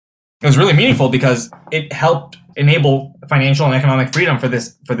it was really meaningful because it helped enable financial and economic freedom for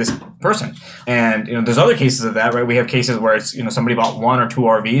this person. And there's other cases of that, right? We have cases where it's somebody bought 1 or 2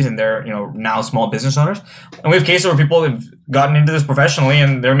 RVs and they're now small business owners, and we have cases where people have gotten into this professionally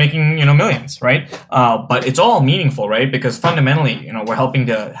and they're making millions, right? But it's all meaningful, right? Because fundamentally, we're helping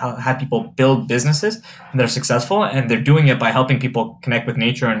to have people build businesses and they're successful, and they're doing it by helping people connect with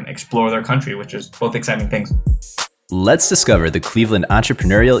nature and explore their country, which is both exciting things. Let's discover the Cleveland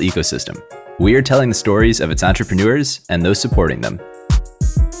entrepreneurial ecosystem. We are telling the stories of its entrepreneurs and those supporting them.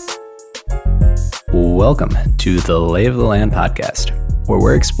 Welcome to the Lay of the Land podcast, where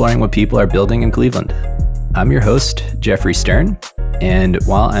we're exploring what people are building in Cleveland. I'm your host, Jeffrey Stern, and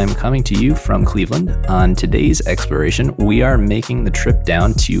while I'm coming to you from Cleveland, on today's exploration, we are making the trip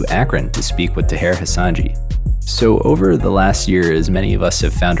down to Akron to speak with Taher Hassanji. So over the last year, as many of us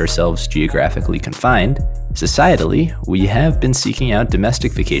have found ourselves geographically confined, societally, we have been seeking out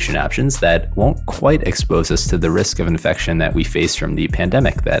domestic vacation options that won't quite expose us to the risk of infection that we face from the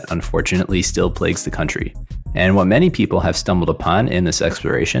pandemic that unfortunately still plagues the country. And what many people have stumbled upon in this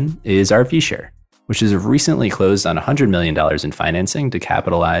exploration is RVshare, which has recently closed on $100 million in financing to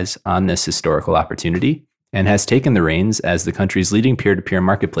capitalize on this historical opportunity and has taken the reins as the country's leading peer-to-peer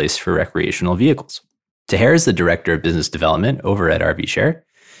marketplace for recreational vehicles. Taher is the director of business development over at RVshare.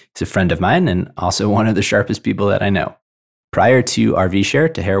 He's a friend of mine and also one of the sharpest people that I know. Prior to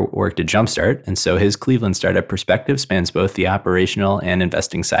RVshare, Taher worked at Jumpstart, and so his Cleveland startup perspective spans both the operational and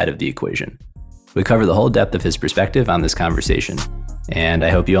investing side of the equation. We cover the whole depth of his perspective on this conversation, and I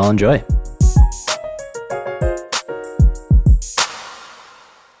hope you all enjoy.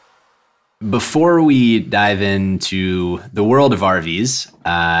 Before we dive into the world of RVs,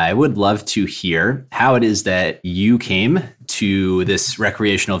 I would love to hear how it is that you came to this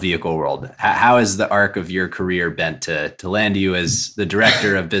recreational vehicle world. How has the arc of your career been to land you as the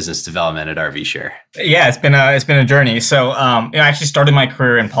director of business development at RVshare? Yeah, it's been a journey. So I actually started my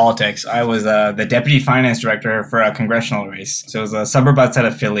career in politics. I was the deputy finance director for a congressional race. So it was a suburb outside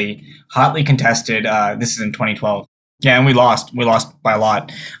of Philly, hotly contested. This is in 2012. Yeah, and we lost by a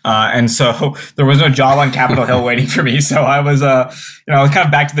lot, and so there was no job on Capitol Hill waiting for me. So I was, I was kind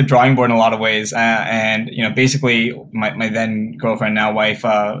of back to the drawing board in a lot of ways. And basically, my then girlfriend, now wife,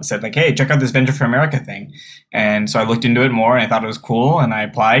 said like, "Hey, check out this Venture for America thing." And so I looked into it more, and I thought it was cool, and I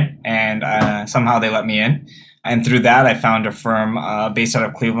applied, and somehow they let me in. And through that, I found a firm based out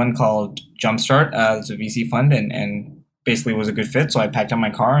of Cleveland called Jumpstart. It's a VC fund, and basically was a good fit. So I packed up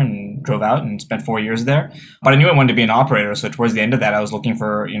my car and drove out and spent 4 years there. But I knew I wanted to be an operator. So towards the end of that, I was looking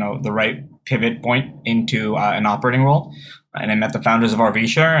for, the right pivot point into an operating role. And I met the founders of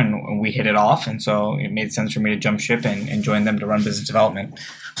RVshare and we hit it off. And so it made sense for me to jump ship and join them to run business development.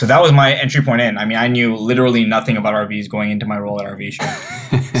 So that was my entry point in. I mean, I knew literally nothing about RVs going into my role at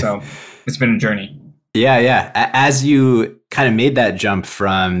RVshare. So it's been a journey. Yeah. As you kind of made that jump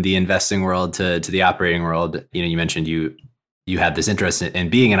from the investing world to the operating world, you mentioned you had this interest in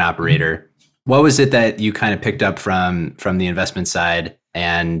being an operator. What was it that you kind of picked up from the investment side,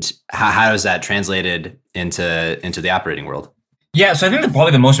 and how has that translated into the operating world? Yeah, so I think that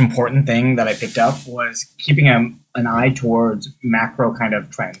probably the most important thing that I picked up was keeping an eye towards macro kind of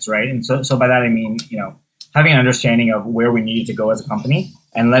trends, right? And so by that I mean, having an understanding of where we needed to go as a company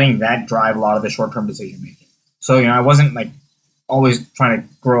and letting that drive a lot of the short-term decision making. So, I wasn't like always trying to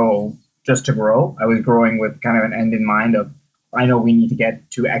grow just to grow. I was growing with kind of an end in mind of, I know we need to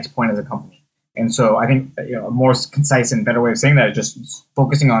get to X point as a company. And so I think, a more concise and better way of saying that is just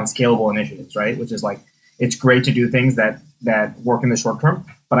focusing on scalable initiatives, right? Which is like, it's great to do things that work in the short term,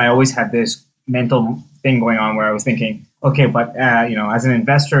 but I always had this mental thing going on where I was thinking, okay, but, as an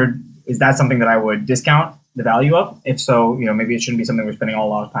investor, is that something that I would discount the value of? If so, maybe it shouldn't be something we're spending a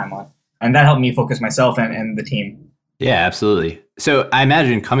lot of time on. And that helped me focus myself and the team. Yeah, absolutely. So I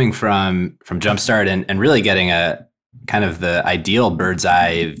imagine coming from Jumpstart and really getting a kind of the ideal bird's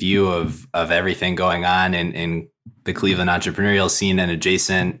eye view of everything going on in the Cleveland entrepreneurial scene and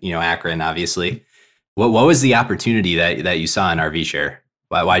adjacent, Akron, obviously. What was the opportunity that you saw in RVshare?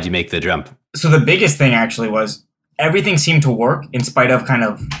 Why'd you make the jump? So the biggest thing actually was everything seemed to work in spite of kind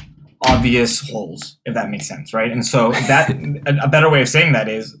of obvious holes, if that makes sense, right? And so that a better way of saying that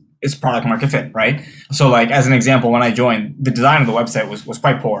is product market fit, right? So like as an example, when I joined, the design of the website was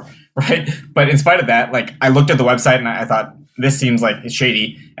quite poor, right? But in spite of that, like I looked at the website and I thought, this seems like it's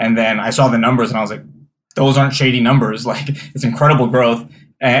shady. And then I saw the numbers and I was like, those aren't shady numbers. Like it's incredible growth.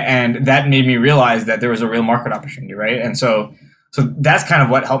 And that made me realize that there was a real market opportunity, right? And so So that's kind of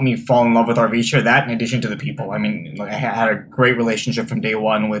what helped me fall in love with RVshare, that in addition to the people. I mean, like, I had a great relationship from day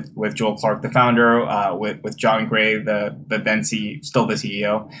one with Joel Clark, the founder, with John Gray, the then still the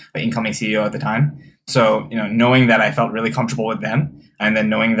CEO, the incoming CEO at the time. So, knowing that I felt really comfortable with them, and then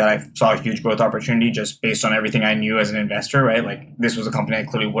knowing that I saw a huge growth opportunity just based on everything I knew as an investor, right? Like, this was a company I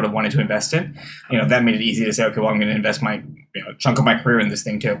clearly would have wanted to invest in. That made it easy to say, okay, well, I'm going to invest my chunk of my career in this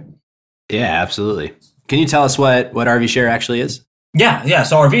thing too. Yeah, absolutely. Can you tell us what RVshare actually is? Yeah.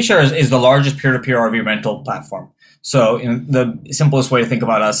 So RVshare is the largest peer-to-peer RV rental platform. So the simplest way to think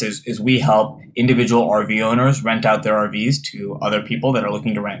about us is we help individual RV owners rent out their RVs to other people that are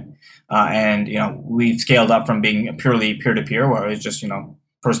looking to rent. And we've scaled up from being purely peer-to-peer, where it was just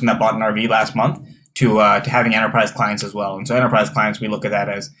person that bought an RV last month, to having enterprise clients as well. And so enterprise clients, we look at that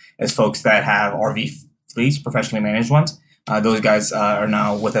as folks that have RV fleets, professionally managed ones. Those guys are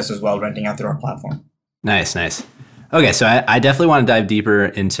now with us as well, renting out through our platform. Nice. Okay, so I definitely want to dive deeper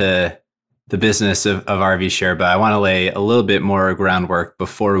into the business of RVshare, but I want to lay a little bit more groundwork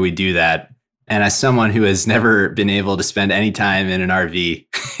before we do that. And as someone who has never been able to spend any time in an RV,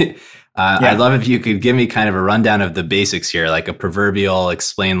 I'd love if you could give me kind of a rundown of the basics here, like a proverbial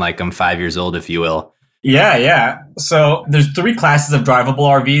explain like I'm 5 years old, if you will. Yeah. So there's 3 classes of drivable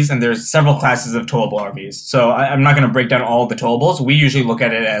RVs, and there's several classes of towable RVs. So I'm not going to break down all the towables. We usually look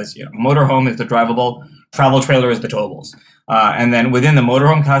at it as motorhome is the drivable, travel trailer is the towables. And then within the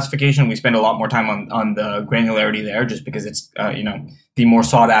motorhome classification, we spend a lot more time on the granularity there, just because it's the more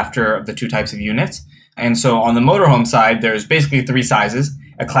sought after of the 2 types of units. And so on the motorhome side, there's basically 3 sizes.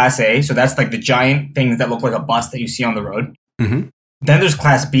 A Class A, so that's like the giant things that look like a bus that you see on the road. Mm-hmm. Then there's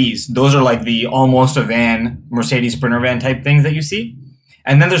Class Bs. Those are like the almost a van, Mercedes Sprinter van type things that you see.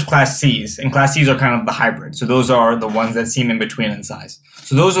 And then there's Class Cs. And Class Cs are kind of the hybrid. So those are the ones that seem in between in size.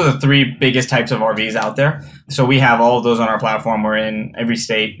 So those are the 3 biggest types of RVs out there. So we have all of those on our platform. We're in every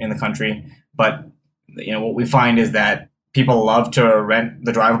state in the country. But what we find is that people love to rent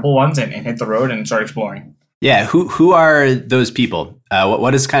the drivable ones and hit the road and start exploring. Yeah. Who are those people?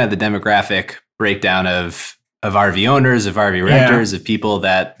 What is kind of the demographic breakdown of RV owners, of RV renters, of people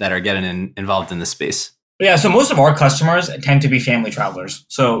that are getting involved in this space? Yeah, so most of our customers tend to be family travelers.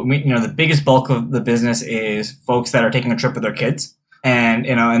 So the biggest bulk of the business is folks that are taking a trip with their kids, and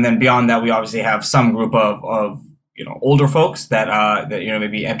and then beyond that, we obviously have some group of older folks that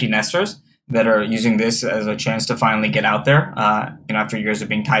maybe empty nesters that are using this as a chance to finally get out there, after years of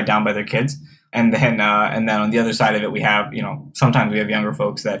being tied down by their kids. And then on the other side of it, we have sometimes we have younger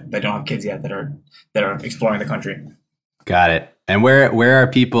folks that don't have kids yet that are exploring the country. Got it. And where are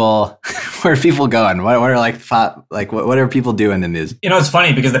people where are people going? What are what are people doing in these? It's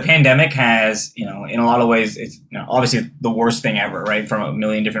funny because the pandemic has in a lot of ways it's obviously the worst thing ever, right? From a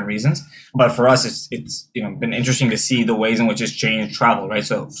million different reasons. But for us, it's been interesting to see the ways in which it's changed travel, right?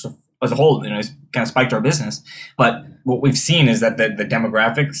 So as a whole, it's kind of spiked our business. But what we've seen is that the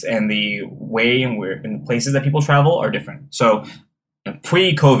demographics and the way in the places that people travel are different. So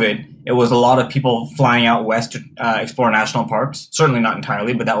pre-COVID, it was a lot of people flying out west to explore national parks. Certainly not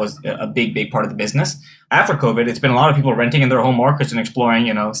entirely, but that was a big part of the business. After COVID, it's been a lot of people renting in their home markets and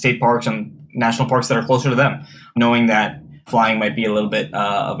exploring, state parks and national parks that are closer to them, knowing that flying might be a little bit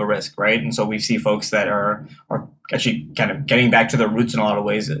of a risk, right? And so we see folks that are actually kind of getting back to their roots in a lot of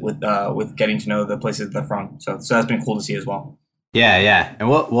ways with getting to know the places they're from. So that's been cool to see as well. Yeah, and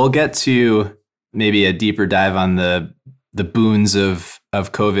we'll get to maybe a deeper dive on the boons of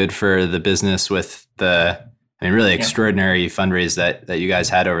COVID for the business with the really extraordinary fundraise that you guys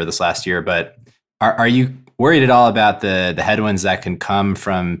had over this last year. But are you worried at all about the headwinds that can come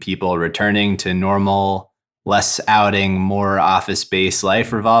from people returning to normal, less outing, more office-based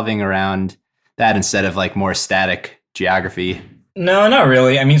life revolving around that instead of like more static geography? No, not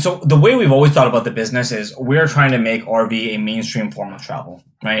really. I mean, so the way we've always thought about the business is we're trying to make RV a mainstream form of travel,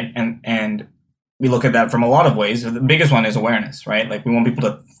 right? And we look at that from a lot of ways. The biggest one is awareness, right? Like we want people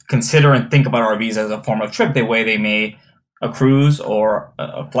to consider and think about RVs as a form of trip the way they may a cruise or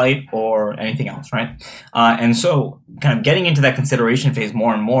a flight or anything else, right? And so kind of getting into that consideration phase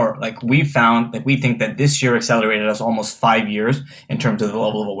more and more, like we found that we think that this year accelerated us almost 5 years in terms of the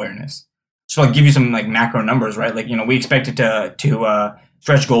level of awareness. So I'll give you some like macro numbers, right? Like, we expected to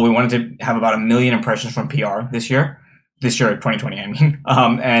stretch goal. We wanted to have about 1 million impressions from PR this year, 2020, I mean.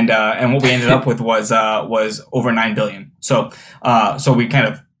 And what we ended up with was over 9 billion. So we kind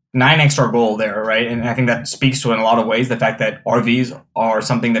of 9x our goal there, right? And I think that speaks to, in a lot of ways, the fact that RVs are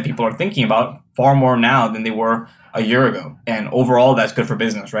something that people are thinking about far more now than they were a year ago. And overall, that's good for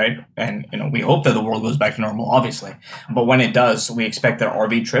business, right? And we hope that the world goes back to normal, obviously. But when it does, we expect that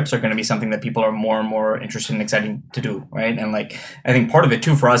RV trips are going to be something that people are more and more interested and exciting to do, right? And I think part of it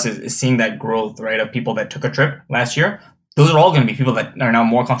too for us is seeing that growth, right, of people that took a trip last year. Those are all going to be people that are now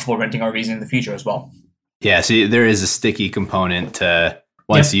more comfortable renting RVs in the future as well. Yeah, so there is a sticky component to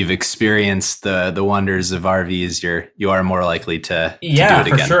once you've experienced the wonders of RVs, you are more likely to do it again.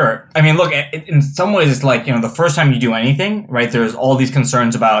 Yeah, for sure. I mean, look, in some ways, it's like, the first time you do anything, right, there's all these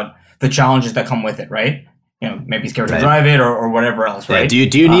concerns about the challenges that come with it, right? Maybe scared to drive it or whatever else, right? Yeah,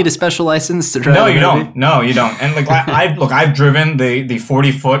 do you need a special license to drive? No, you don't. No, you don't. And I've driven the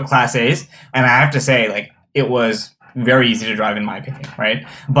 40-foot Class A's, and I have to say, it was very easy to drive in my opinion, right?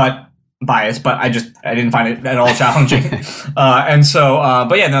 But biased, but I didn't find it at all challenging.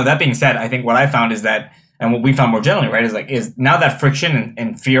 That being said, I think what I found is that, and what we found more generally, right, is now that friction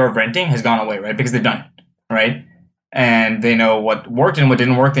and fear of renting has gone away, right? Because they've done it, right? And they know what worked and what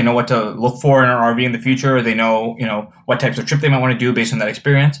didn't work. They know what to look for in an RV in the future. They know, what types of trip they might want to do based on that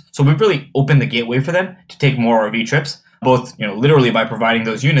experience. So we've really opened the gateway for them to take more RV trips, both, literally by providing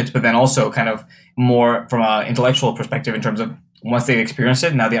those units, but then also kind of more from an intellectual perspective in terms of once they've experienced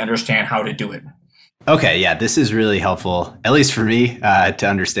it, now they understand how to do it. Okay, yeah, this is really helpful, at least for me, to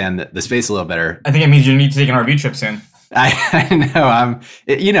understand the space a little better. I think it means you need to take an RV trip soon. I know.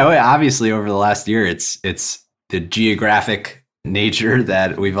 Obviously, over the last year, it's the geographic nature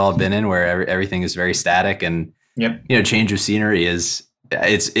that we've all been in, where everything is very static, and change of scenery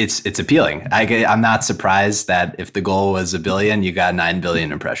it's appealing. I'm not surprised that if the goal was 1 billion, you got 9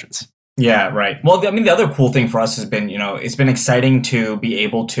 billion impressions. Yeah, right. Well, I mean, the other cool thing for us has been, it's been exciting to be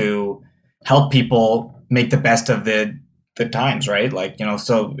able to help people make the best of the times, right?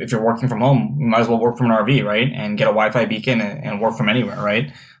 So if you're working from home, you might as well work from an RV, right? And get a Wi-Fi beacon and work from anywhere,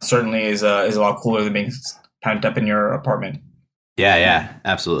 right? Certainly is a lot cooler than being pent up in your apartment. Yeah,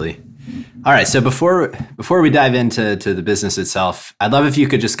 absolutely. All right. So before we dive into the business itself, I'd love if you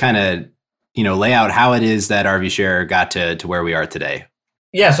could just kind of, lay out how it is that RVshare got to where we are today.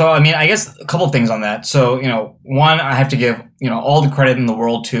 Yeah, so I mean, I guess a couple of things on that. So, one, I have to give, all the credit in the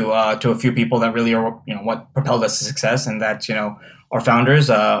world to a few people that really are, what propelled us to success, and that's, our founders,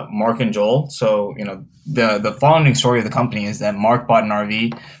 Mark and Joel. So, the founding story of the company is that Mark bought an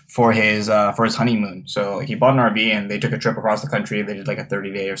RV for his honeymoon. So he bought an RV and they took a trip across the country. They did a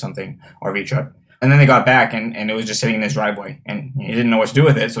 30-day or something RV trip. And then they got back and it was just sitting in his driveway and he didn't know what to do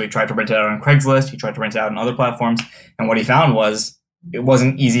with it. So he tried to rent it out on Craigslist. He tried to rent it out on other platforms. And what he found was it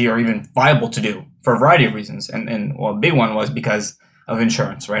wasn't easy or even viable to do for a variety of reasons. And a big one was because of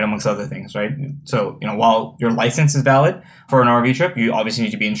insurance, right? Amongst other things, right? So, while your license is valid for an RV trip, you obviously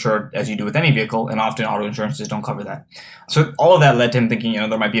need to be insured as you do with any vehicle, and often auto insurances don't cover that. So all of that led to him thinking,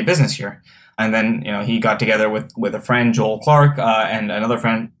 there might be a business here. And then, he got together with a friend, Joel Clark, and another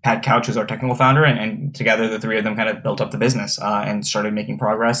friend, Pat Couch, who's our technical founder. And together, the three of them kind of built up the business and started making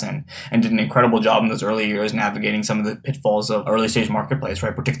progress and did an incredible job in those early years navigating some of the pitfalls of early stage marketplace,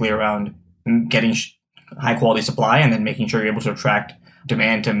 right? Particularly around getting high quality supply and then making sure you're able to attract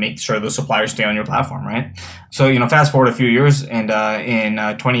demand to make sure those suppliers stay on your platform, right? So, fast forward a few years and in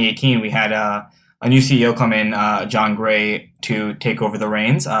 2018, we had a new CEO come in, John Gray, to take over the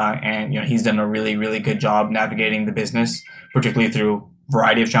reins. And he's done a really, really good job navigating the business, particularly through a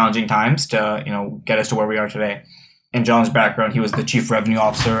variety of challenging times to, get us to where we are today. In John's background, he was the chief revenue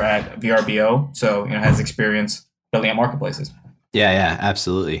officer at VRBO. So, has experience building out marketplaces. Yeah,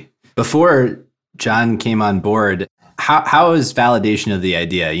 absolutely. Before John came on board, how is validation of the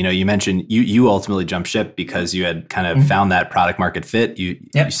idea? You mentioned you ultimately jumped ship because you had kind of found that product market fit. You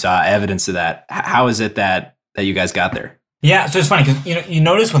saw evidence of that. How is it that you guys got there? Yeah, so it's funny because you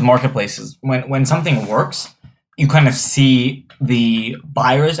notice with marketplaces when something works, you kind of see the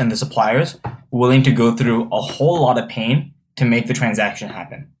buyers and the suppliers willing to go through a whole lot of pain to make the transaction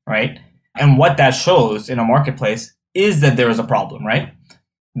happen, right? And what that shows in a marketplace is that there is a problem, right?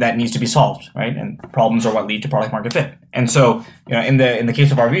 That needs to be solved, right? And problems are what lead to product market fit. And so, in the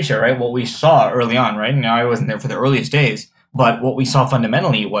case of RVshare, right, what we saw early on, right? Now I wasn't there for the earliest days, but what we saw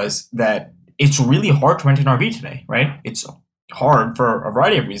fundamentally was that it's really hard to rent an RV today, right? It's hard for a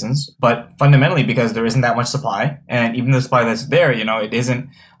variety of reasons, but fundamentally because there isn't that much supply, and even the supply that's there, it isn't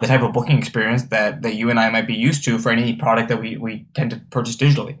the type of booking experience that you and I might be used to for any product that we tend to purchase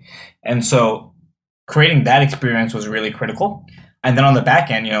digitally. And so creating that experience was really critical. And then on the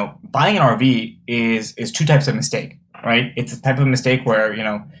back end, buying an RV is two types of mistake, right? It's a type of mistake where,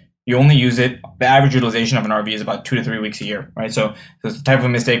 You only use it. The average utilization of an RV is about 2 to 3 weeks a year, right? So it's the type of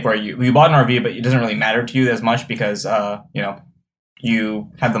mistake where you bought an RV, but it doesn't really matter to you as much because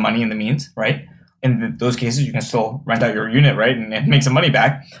you have the money and the means, right? In those cases, you can still rent out your unit, right, and make some money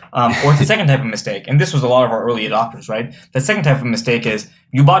back. Or it's the second type of mistake, and this was a lot of our early adopters, right? The second type of mistake is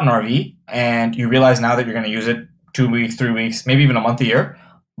you bought an RV and you realize now that you're going to use it 2 weeks, 3 weeks, maybe even a month a year,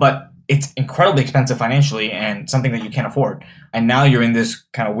 but it's incredibly expensive financially and something that you can't afford. And now you're in this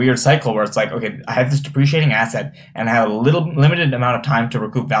kind of weird cycle where it's like, okay, I have this depreciating asset and I have a limited amount of time to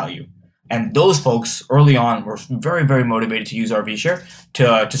recoup value. And those folks early on were very, very motivated to use RV Share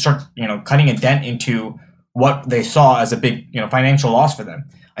to start, cutting a dent into what they saw as a big, financial loss for them.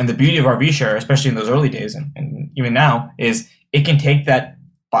 And the beauty of RV Share, especially in those early days and even now, is it can take that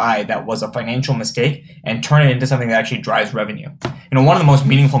buy that was a financial mistake and turn it into something that actually drives revenue. One of the most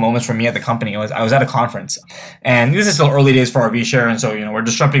meaningful moments for me at the company was I was at a conference, and this is still early days for RV Share, and so we're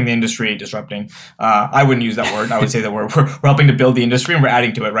disrupting the industry. I wouldn't use that word. I would say that we're helping to build the industry and we're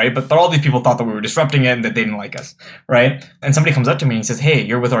adding to it, right? But all these people thought that we were disrupting it and that they didn't like us, right? And somebody comes up to me and he says, "Hey,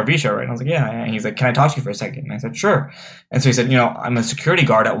 you're with RV Share, right?" And I was like, "Yeah." And he's like, "Can I talk to you for a second?" And I said, "Sure." And so he said, "I'm a security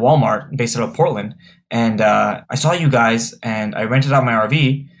guard at Walmart based out of Portland, and I saw you guys and I rented out my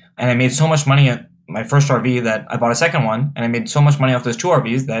RV and I made so much money at my first RV that I bought a second one, and I made so much money off those 2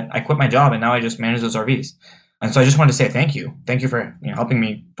 RVs that I quit my job and now I just manage those RVs. And so I just wanted to say thank you. Thank you for helping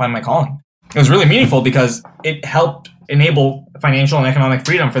me find my calling." It was really meaningful because it helped enable financial and economic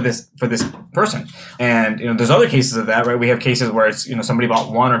freedom for this person. And there's other cases of that, right? We have cases where it's somebody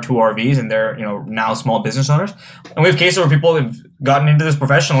bought 1 or 2 RVs and they're now small business owners, and we have cases where people have gotten into this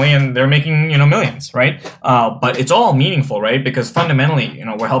professionally and they're making millions, right? But it's all meaningful, right? Because fundamentally,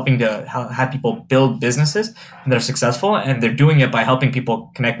 we're helping to have people build businesses that are successful, and they're doing it by helping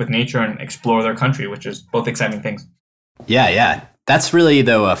people connect with nature and explore their country, which is both exciting things. Yeah. That's really,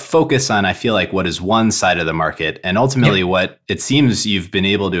 though, a focus on, I feel like, what is one side of the market. And ultimately, what it seems you've been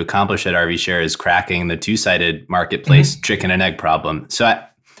able to accomplish at RV Share is cracking the two-sided marketplace chicken and egg problem. So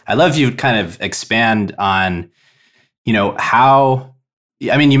I love you kind of expand on, how,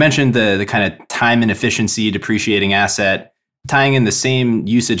 you mentioned the kind of time and efficiency depreciating asset, tying in the same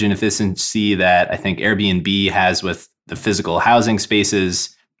usage and efficiency that I think Airbnb has with the physical housing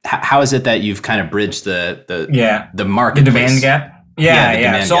spaces. How is it that you've kind of bridged the market, the demand gap?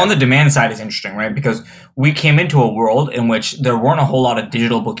 Yeah. So on the demand side is interesting, right? Because we came into a world in which there weren't a whole lot of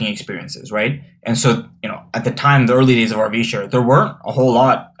digital booking experiences, right? And so, at the time, the early days of RV Share, there weren't a whole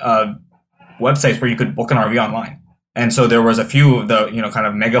lot of websites where you could book an RV online. And so there was a few of the, kind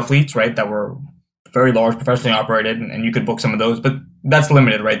of mega fleets, right, that were very large, professionally operated, and you could book some of those, but that's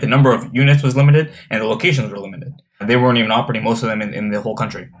limited, right? The number of units was limited and the locations were limited. They weren't even operating, most of them, in the whole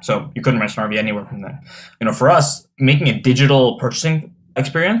country. So you couldn't rent an RV anywhere from that. For us, making a digital purchasing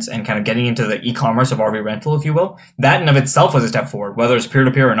experience and kind of getting into the e-commerce of RV rental, if you will, that in of itself was a step forward, whether it's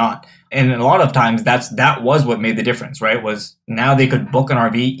peer-to-peer or not. And a lot of times that was what made the difference, right? Was now they could book an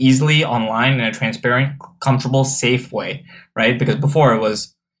RV easily online in a transparent, comfortable, safe way, right? Because before it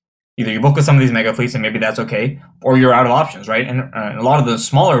was either you book with some of these mega fleets and maybe that's okay, or you're out of options, right? And a lot of the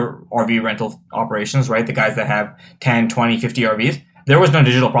smaller RV rental operations, right, the guys that have 10, 20, 50 RVs, there was no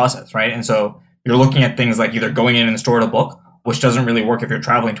digital process, right? And so you're looking at things like either going in store to book, which doesn't really work if you're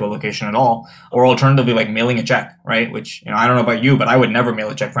traveling to a location at all, or alternatively like mailing a check, right? Which, I don't know about you, but I would never mail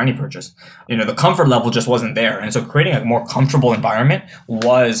a check for any purchase. The comfort level just wasn't there. And so creating a more comfortable environment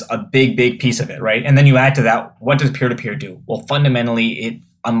was a big, big piece of it, right? And then you add to that, what does peer-to-peer do? Well, fundamentally, it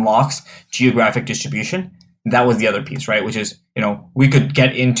unlocks geographic distribution. That was the other piece, right? Which is, we could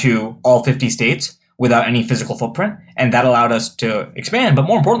get into all 50 states without any physical footprint. And that allowed us to expand, but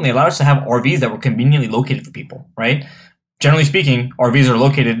more importantly, allowed us to have RVs that were conveniently located for people, right? Generally speaking, RVs are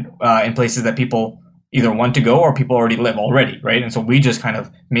located in places that people either want to go or people already live already, right? And so we just kind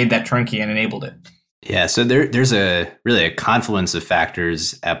of made that turnkey and enabled it. Yeah, so there's really a confluence of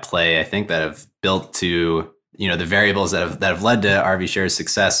factors at play, I think, that have built to the variables that have led to RV Share's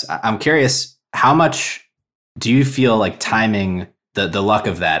success. I'm curious, how much do you feel like timing the luck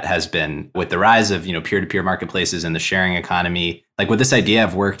of that has been with the rise of peer-to-peer marketplaces and the sharing economy? Like, would this idea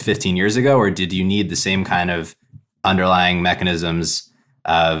have worked 15 years ago, or did you need the same kind of underlying mechanisms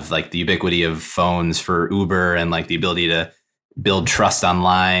of like the ubiquity of phones for Uber and like the ability to build trust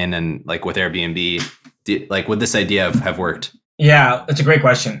online and like with Airbnb? Would this idea have worked? Yeah, it's a great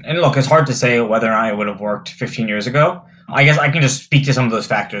question. And look, it's hard to say whether or not it would have worked 15 years ago. I guess I can just speak to some of those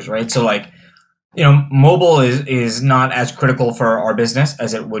factors, right? So like Mobile is not as critical for our business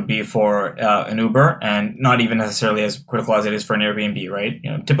as it would be for an Uber, and not even necessarily as critical as it is for an Airbnb, right?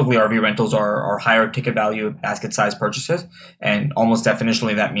 Typically RV rentals are higher ticket value, basket size purchases, and almost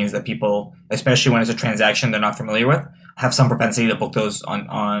definitionally that means that people, especially when it's a transaction they're not familiar with, have some propensity to book those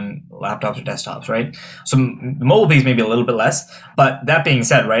on laptops or desktops, right? So the mobile piece may be a little bit less, but that being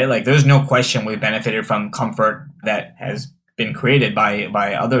said, right, like there's no question we've benefited from comfort that has been created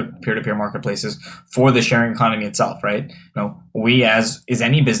by other peer-to-peer marketplaces for the sharing economy itself, right? We, as is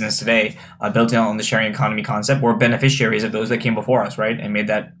any business today, built on the sharing economy concept, we're beneficiaries of those that came before us, right? And made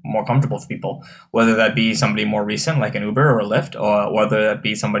that more comfortable for people, whether that be somebody more recent like an Uber or a Lyft, or whether that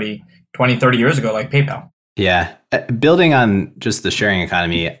be somebody 20, 30 years ago like PayPal. Yeah. Building on just the sharing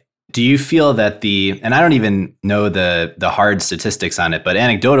economy, do you feel that and I don't even know the hard statistics on it, but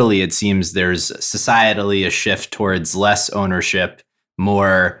anecdotally, it seems there's societally a shift towards less ownership,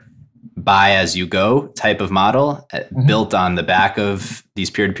 more buy as you go type of model built on the back of these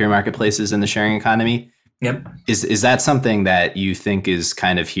peer-to-peer marketplaces in the sharing economy. Yep. Is that something that you think is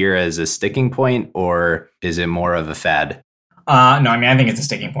kind of here as a sticking point, or is it more of a fad? No, I mean, I think it's a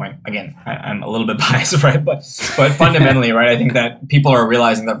sticking point. Again, I'm a little bit biased, right? But fundamentally, right, I think that people are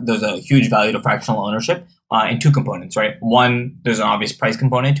realizing that there's a huge value to fractional ownership in two components, right? One, there's an obvious price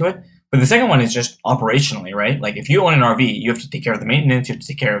component to it. But the second one is just operationally, right? Like if you own an RV, you have to take care of the maintenance, you have to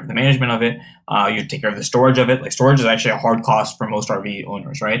take care of the management of it, you have to take care of the storage of it. Like storage is actually a hard cost for most RV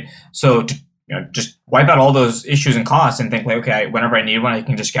owners, right? So to just wipe out all those issues and costs and think like, okay, whenever I need one, I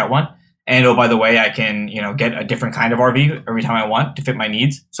can just get one. And oh, by the way, I can, get a different kind of RV every time I want to fit my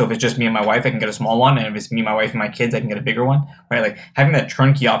needs. So if it's just me and my wife, I can get a small one. And if it's me, my wife, and my kids, I can get a bigger one, right? Like having that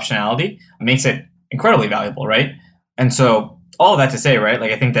turnkey optionality makes it incredibly valuable, right? And so all of that to say, right?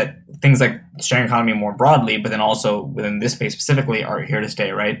 Like I think that things like sharing economy more broadly, but then also within this space specifically are here to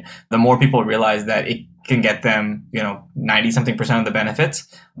stay, right? The more people realize that it can get them, 90-something% of the benefits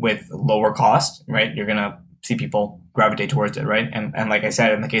with lower cost, right? You're going to see people gravitate towards it, right? And like I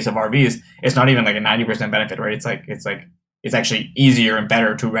said, in the case of RVs, it's not even like a 90% benefit, right? It's actually easier and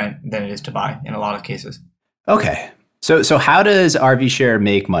better to rent than it is to buy in a lot of cases. Okay. So how does RV Share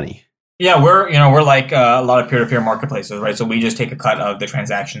make money? Yeah, we're like a lot of peer-to-peer marketplaces, right? So we just take a cut of the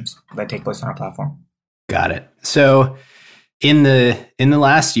transactions that take place on our platform. Got it. So in the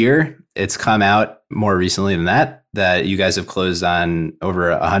last year, it's come out more recently than that you guys have closed on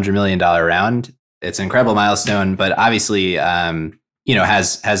over $100 million round. It's an incredible milestone, but obviously,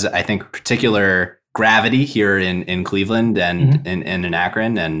 has I think particular gravity here in Cleveland and in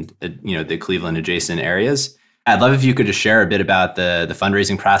Akron and the Cleveland adjacent areas. I'd love if you could just share a bit about the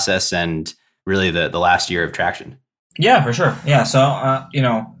fundraising process and really the last year of traction. Yeah, for sure. Yeah, so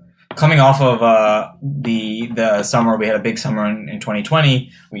coming off of the summer, we had a big summer in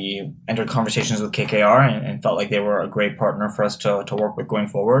 2020. We entered conversations with KKR and felt like they were a great partner for us to work with going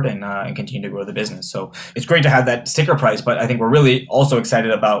forward and continue to grow the business. So it's great to have that sticker price, but I think we're really also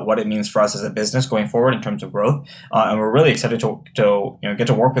excited about what it means for us as a business going forward in terms of growth. And we're really excited to get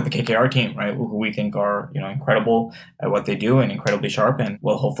to work with the KKR team, right? Who we think are incredible at what they do and incredibly sharp, and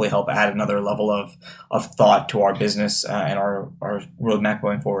will hopefully help add another level of thought to our business and our roadmap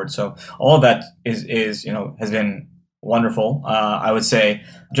going forward. So all of that is has been wonderful. I would say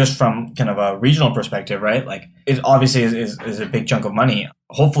just from kind of a regional perspective, right? Like it obviously is a big chunk of money.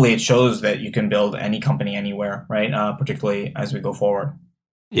 Hopefully it shows that you can build any company anywhere, right? Particularly as we go forward.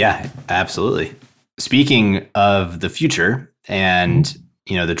 Yeah, absolutely. Speaking of the future and,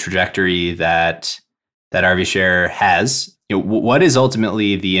 the trajectory that RV Share has, what is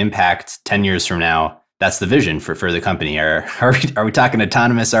ultimately the impact 10 years from now? That's the vision for the company. Are we talking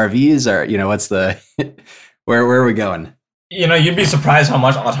autonomous RVs, or what's the where are we going? You'd be surprised how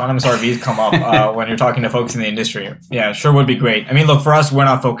much autonomous RVs come up when you're talking to folks in the industry. Yeah, sure would be great. I mean, look, for us, we're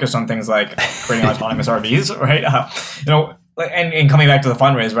not focused on things like creating autonomous RVs, right? And coming back to the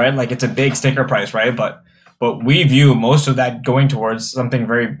fundraise, right? Like it's a big sticker price, right? But we view most of that going towards something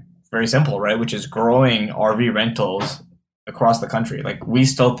very, very simple, right? Which is growing RV rentals across the country. Like we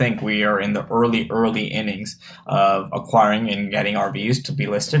still think we are in the early innings of acquiring and getting RVs to be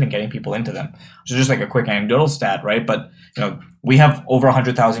listed and getting people into them. So just like a quick anecdotal stat, right? But we have over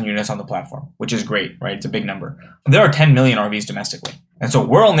 100,000 units on the platform, which is great, right? It's a big number. There are 10 million RVs domestically. And so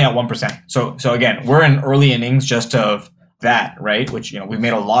we're only at 1%. So again, we're in early innings just of that, right? Which, we've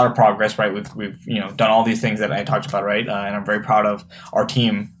made a lot of progress, right? We've done all these things that I talked about, right? And I'm very proud of our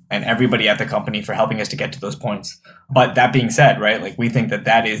team and everybody at the company for helping us to get to those points. But that being said, right, like we think that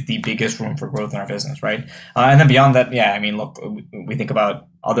that is the biggest room for growth in our business, right? And then beyond that, yeah, I mean, look, we think about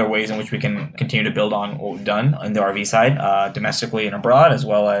other ways in which we can continue to build on what we've done in the RV side, domestically and abroad, as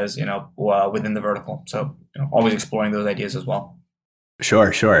well as, within the vertical. So always exploring those ideas as well.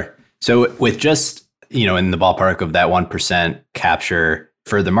 Sure. So with just, in the ballpark of that 1% capture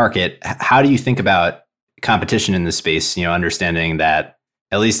for the market, how do you think about competition in this space, understanding that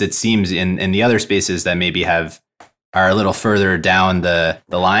at least it seems in the other spaces that maybe are a little further down the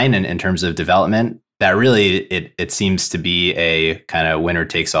line in terms of development, that really it seems to be a kind of winner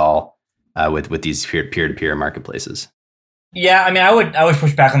takes all with these peer-to-peer marketplaces. Yeah, I mean, I would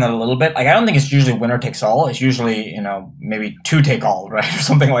push back on that a little bit. Like, I don't think it's usually winner takes all. It's usually, maybe two take all, right? Or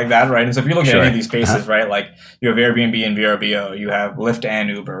something like that, right? And so if you look at any of these spaces, right, like you have Airbnb and VRBO, you have Lyft and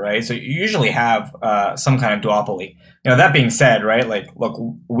Uber, right? So you usually have some kind of duopoly. That being said, right, like, look,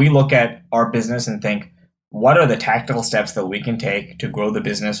 we look at our business and think, what are the tactical steps that we can take to grow the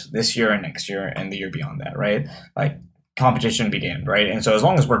business this year and next year and the year beyond that, right? Like, competition be damned, right? And so as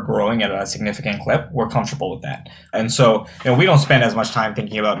long as we're growing at a significant clip, we're comfortable with that. And so, we don't spend as much time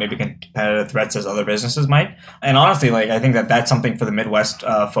thinking about maybe competitive threats as other businesses might. And honestly, like, I think that that's something for the Midwest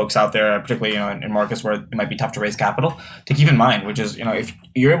folks out there, particularly, in markets where it might be tough to raise capital, to keep in mind, which is, if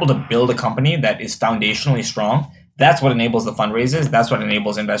you're able to build a company that is foundationally strong, that's what enables the fundraisers. That's what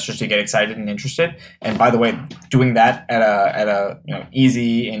enables investors to get excited and interested. And by the way, doing that at a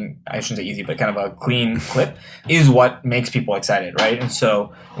easy, and I shouldn't say easy, but kind of a clean clip is what makes people excited, right? And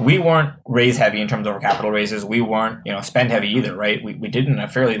so we weren't raise heavy in terms of our capital raises. We weren't spend heavy either, right? We did in a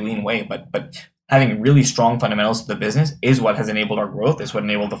fairly lean way, but having really strong fundamentals to the business is what has enabled our growth. It's what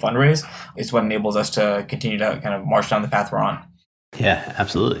enabled the fundraise. It's what enables us to continue to kind of march down the path we're on. Yeah,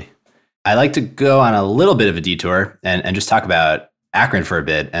 absolutely. I like to go on a little bit of a detour and just talk about Akron for a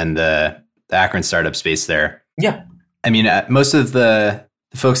bit and the Akron startup space there. Yeah. I mean, most of the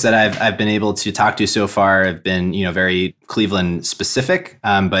folks that I've been able to talk to so far have been, very Cleveland specific.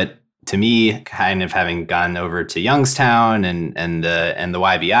 But to me, kind of having gone over to Youngstown and the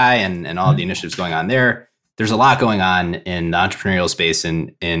YBI and all the initiatives going on there's a lot going on in the entrepreneurial space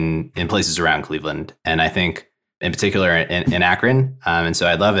in places around Cleveland. And I think in particular in Akron. And so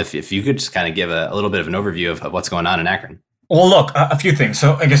I'd love if you could just kind of give a little bit of an overview of what's going on in Akron. Well, look, a few things.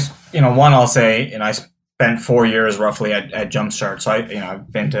 So I guess, one, I'll say, I spent 4 years roughly at Jumpstart. So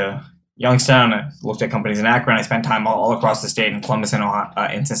I've been to Youngstown, I looked at companies in Akron. I spent time all across the state in Columbus and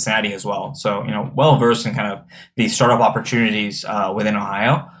Ohio, in Cincinnati as well. So, well-versed in kind of the startup opportunities within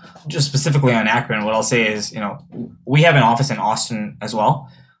Ohio. Just specifically on Akron, what I'll say is, we have an office in Austin as well.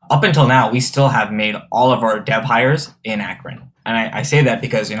 Up until now, we still have made all of our dev hires in Akron. And I say that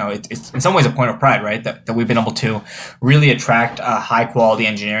because, it's in some ways a point of pride, right? That we've been able to really attract high quality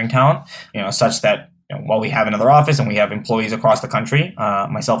engineering talent, such that while we have another office and we have employees across the country,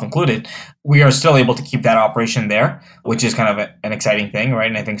 myself included, we are still able to keep that operation there, which is kind of an exciting thing, right?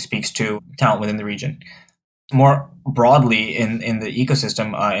 And I think speaks to talent within the region. More broadly in the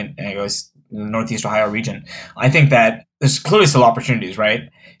ecosystem, in the Northeast Ohio region, I think that there's clearly still opportunities, right?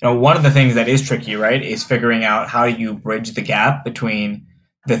 One of the things that is tricky, right, is figuring out how you bridge the gap between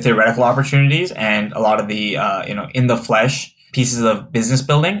the theoretical opportunities and a lot of the, in the flesh pieces of business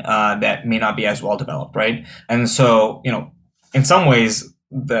building that may not be as well developed, right? And so, in some ways,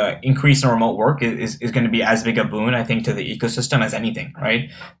 the increase in remote work is going to be as big a boon, I think, to the ecosystem as anything, right?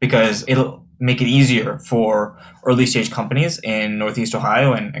 Because it'll make it easier for early stage companies in Northeast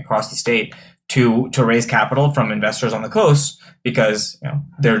Ohio and across the state to raise capital from investors on the coast, because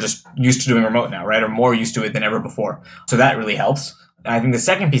they're just used to doing remote now, right? Or more used to it than ever before. So that really helps. I think the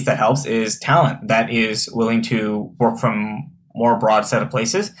second piece that helps is talent that is willing to work from more broad set of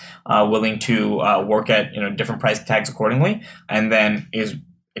places, willing to work at different price tags accordingly, and then is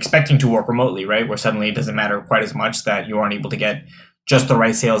expecting to work remotely, right? Where suddenly it doesn't matter quite as much that you aren't able to get just the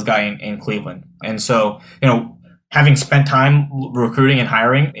right sales guy in Cleveland. And so, having spent time recruiting and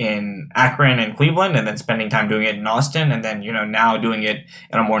hiring in Akron and Cleveland, and then spending time doing it in Austin, and then, now doing it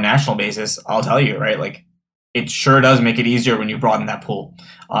on a more national basis, I'll tell you, right, like, it sure does make it easier when you broaden that pool.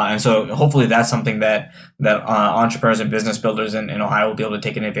 And so hopefully that's something that entrepreneurs and business builders in Ohio will be able to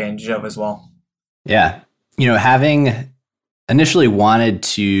take an advantage of as well. Yeah. Having initially wanted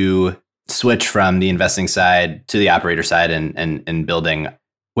to switch from the investing side to the operator side and building,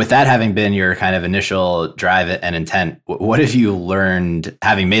 with that having been your kind of initial drive and intent, what have you learned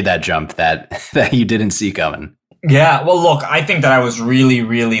having made that jump that you didn't see coming? Yeah, well, look, I think that I was really,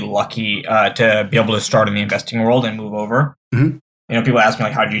 really lucky to be able to start in the investing world and move over. Mm-hmm. People ask me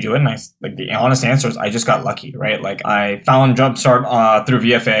like, how did you do it? And the honest answer is I just got lucky, right? Like I found Jumpstart through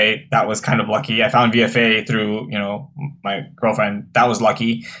VFA. That was kind of lucky. I found VFA through, my girlfriend. That was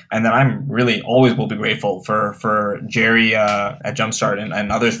lucky. And then I'm really always will be grateful for Jerry at Jumpstart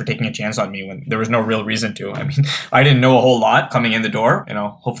and others for taking a chance on me when there was no real reason to. I mean, I didn't know a whole lot coming in the door.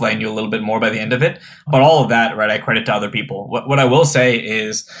 Hopefully I knew a little bit more by the end of it. But all of that, right, I credit to other people. What I will say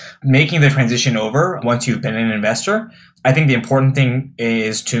is making the transition over once you've been an investor, I think the important thing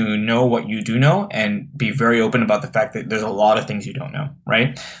is to know what you do know and be very open about the fact that there's a lot of things you don't know,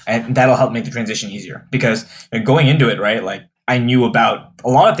 right? And that'll help make the transition easier because going into it, right, like I knew about a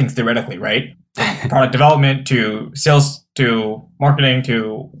lot of things theoretically, right? From product development to sales to marketing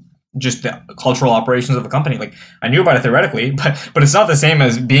to just the cultural operations of a company. Like I knew about it theoretically, but it's not the same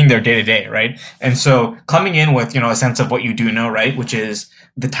as being there day to day, right? And so coming in with, a sense of what you do know, right, which is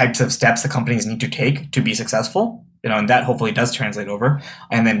the types of steps the companies need to take to be successful, and that hopefully does translate over.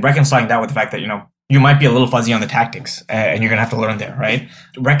 And then reconciling that with the fact that, you might be a little fuzzy on the tactics and you're going to have to learn there, right?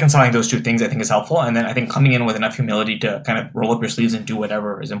 Reconciling those two things I think is helpful. And then I think coming in with enough humility to kind of roll up your sleeves and do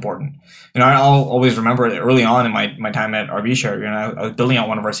whatever is important. I'll always remember early on in my time at RVshare, I was building out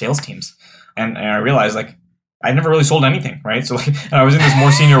one of our sales teams and I realized like I never really sold anything, right? So and I was in this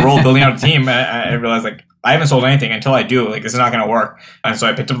more senior role building out a team and I realized like I haven't sold anything until I do. Like this is not going to work. And so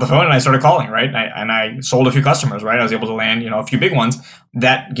I picked up the phone and I started calling, right? And I sold a few customers, right? I was able to land, a few big ones.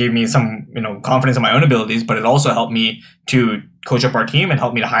 That gave me some, confidence in my own abilities, but it also helped me to coach up our team and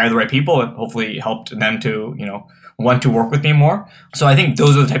helped me to hire the right people and hopefully helped them to, want to work with me more. So I think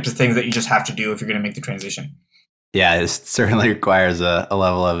those are the types of things that you just have to do if you're going to make the transition. Yeah, it certainly requires a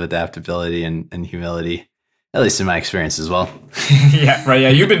level of adaptability and humility, at least in my experience as well. Yeah, right. Yeah,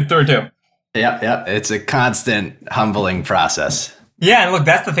 you've been through it too. Yeah. It's a constant humbling process. Yeah, and look,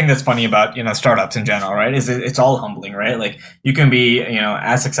 that's the thing that's funny about, startups in general, right? Is it's all humbling, right? Like you can be,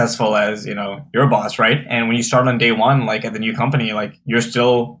 as successful as, your boss, right? And when you start on day one, like at the new company, like you're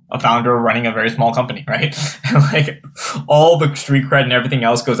still a founder running a very small company, right? And like all the street cred and everything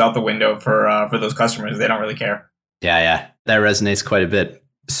else goes out the window for those customers. They don't really care. Yeah. That resonates quite a bit.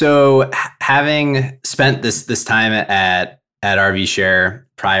 So having spent this time at RVshare,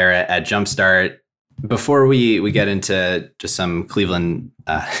 prior at Jumpstart, before we get into just some Cleveland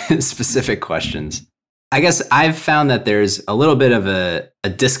specific questions, I guess I've found that there's a little bit of a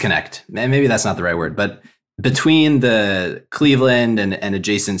disconnect, and maybe that's not the right word, but between the Cleveland and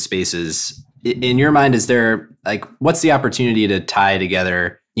adjacent spaces. In your mind, is there like what's the opportunity to tie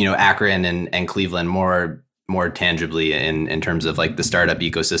together, Akron and Cleveland more tangibly in terms of like the startup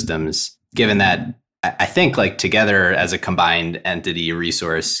ecosystems, given that I think like together as a combined entity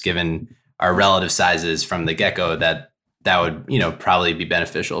resource, given our relative sizes from the get-go, that would, probably be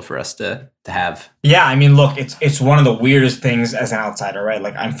beneficial for us to have. Yeah. I mean, look, it's one of the weirdest things as an outsider, right?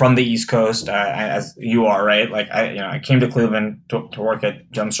 Like I'm from the East Coast, as you are, right? Like I came to Cleveland to work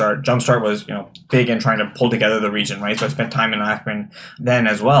at Jumpstart. Jumpstart was, big in trying to pull together the region, right? So I spent time in Akron then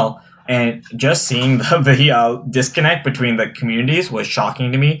as well. And just seeing the disconnect between the communities was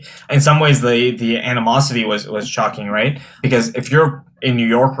shocking to me. In some ways, the animosity was shocking, right? Because if you're in New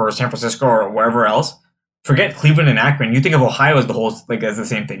York or San Francisco or wherever else, forget Cleveland and Akron. You think of Ohio as the whole, like as the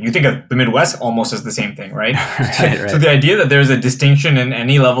same thing. You think of the Midwest almost as the same thing, right? Right. So the idea that there's a distinction in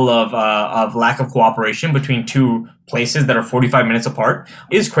any level of lack of cooperation between two places that are 45 minutes apart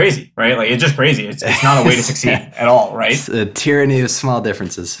is crazy, right? Like it's just crazy. It's not a way to succeed at all, right? It's the tyranny of small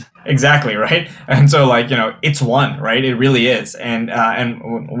differences. Exactly, right? And so like, it's one, right? It really is. And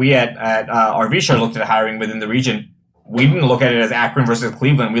we at RVshare looked at hiring within the region. We didn't look at it as Akron versus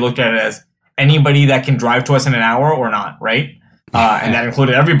Cleveland. We looked at it as anybody that can drive to us in an hour or not, right? And that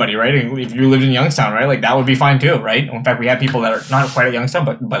included everybody, right? If you lived in Youngstown, right? Like that would be fine too, right? In fact, we have people that are not quite at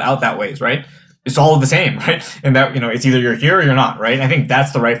Youngstown, but out that ways, right? It's all the same, right? And that, it's either you're here or you're not, right? And I think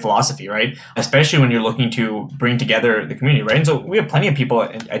that's the right philosophy, right? Especially when you're looking to bring together the community, right? And so we have plenty of people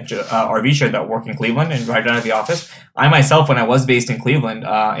at RVshare that work in Cleveland and drive down to the office. I myself, when I was based in Cleveland, and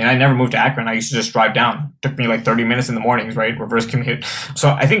I never moved to Akron, I used to just drive down. It took me like 30 minutes in the mornings, right? Reverse commute. So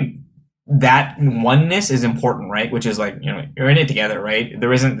I think that oneness is important, right? Which is like, you're in it together, right?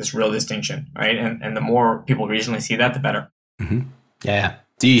 There isn't this real distinction, right? And the more people regionally see that, the better. Mm-hmm. Yeah.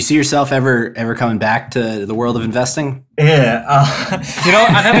 Do you see yourself ever coming back to the world of investing? Yeah. I'm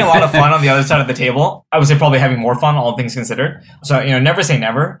having a lot of fun on the other side of the table. I would say probably having more fun, all things considered. So, never say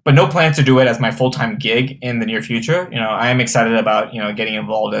never, but no plans to do it as my full-time gig in the near future. I am excited about, getting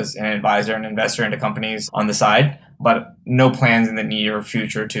involved as an advisor and investor into companies on the side, but no plans in the near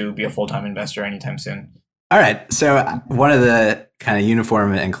future to be a full-time investor anytime soon. All right. So one of the kind of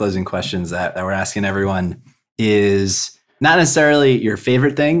uniform and closing questions that we're asking everyone is, Not necessarily your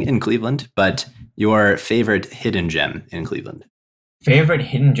favorite thing in Cleveland, but your favorite hidden gem in Cleveland. Favorite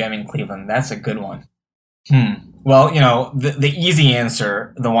hidden gem in Cleveland? That's a good one. Well, the easy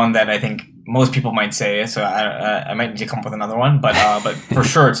answer, the one that I think most people might say, so I might need to come up with another one, but for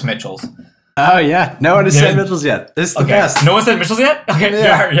sure it's Mitchell's. Oh, yeah. No one has said Mitchell's yet. This is the best. No one said Mitchell's yet? Okay,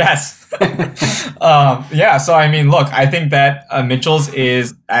 yeah. Yes. So I mean, look, I think that Mitchell's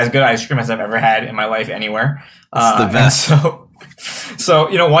is as good ice cream as I've ever had in my life anywhere. It's the best. So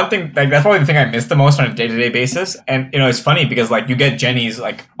one thing, like, that's probably the thing I miss the most on a day-to-day basis. And, it's funny because, like, you get Jenny's,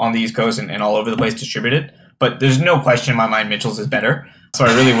 like, on the East Coast and all over the place distributed, but there's no question in my mind Mitchell's is better. So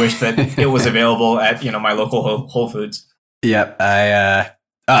I really wish that it was available at, my local Whole Foods. Yep.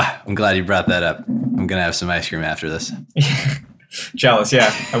 I'm glad you brought that up. I'm going to have some ice cream after this. Jealous,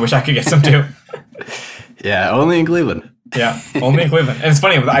 yeah. I wish I could get some too. Yeah, only in Cleveland. Yeah, only in Cleveland. And it's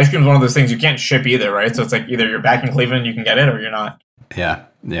funny, ice cream is one of those things you can't ship either, right? So it's like either you're back in Cleveland, you can get it, or you're not. Yeah.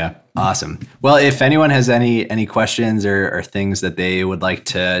 Awesome. Well, if anyone has any questions or things that they would like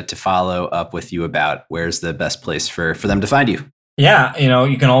to follow up with you about, where's the best place for them to find you? Yeah,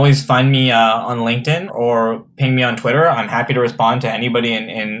 you can always find me on LinkedIn or ping me on Twitter. I'm happy to respond to anybody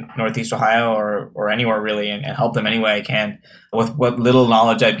in Northeast Ohio or anywhere really and help them any way I can with what little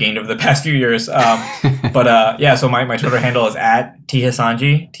knowledge I've gained over the past few years. So my Twitter handle is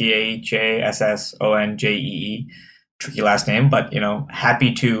 @THassonjee, THASSONJEE. Tricky last name, but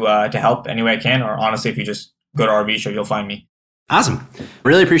happy to help any way I can, or honestly, if you just go to RV Show, you'll find me. Awesome.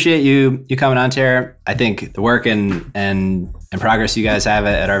 Really appreciate you coming on, Tara. I think the work and progress you guys have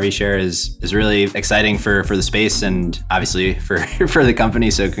at RV Share is really exciting for the space and obviously for the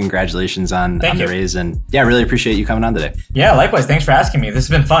company. So congratulations on the raise. And yeah, really appreciate you coming on today. Yeah, likewise. Thanks for asking me. This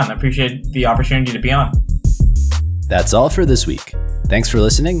has been fun. I appreciate the opportunity to be on. That's all for this week. Thanks for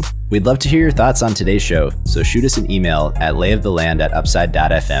listening. We'd love to hear your thoughts on today's show, so shoot us an email at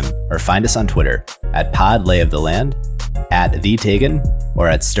layoftheland@upside.fm or find us on Twitter at podlayoftheland, @TheTagan, or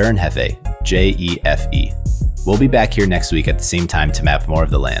at Sternhefe, JEFE. We'll be back here next week at the same time to map more of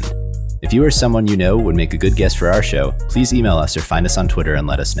the land. If you or someone you know would make a good guest for our show, please email us or find us on Twitter and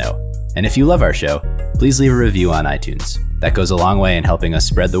let us know. And if you love our show, please leave a review on iTunes. That goes a long way in helping us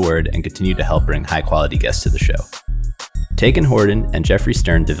spread the word and continue to help bring high-quality guests to the show. Taken Horden and Jeffrey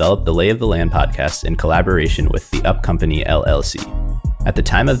Stern developed the Lay of the Land podcast in collaboration with the Up Company LLC. At the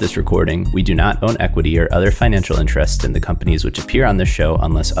time of this recording, we do not own equity or other financial interests in the companies which appear on this show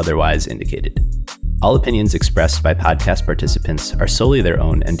unless otherwise indicated. All opinions expressed by podcast participants are solely their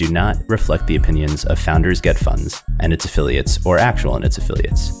own and do not reflect the opinions of Founders Get Funds and its affiliates, or Actual and its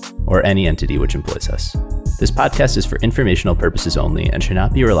affiliates, or any entity which employs us. This podcast is for informational purposes only and should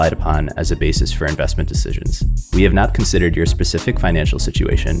not be relied upon as a basis for investment decisions. We have not considered your specific financial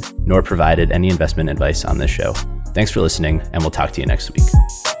situation, nor provided any investment advice on this show. Thanks for listening, and we'll talk to you next week.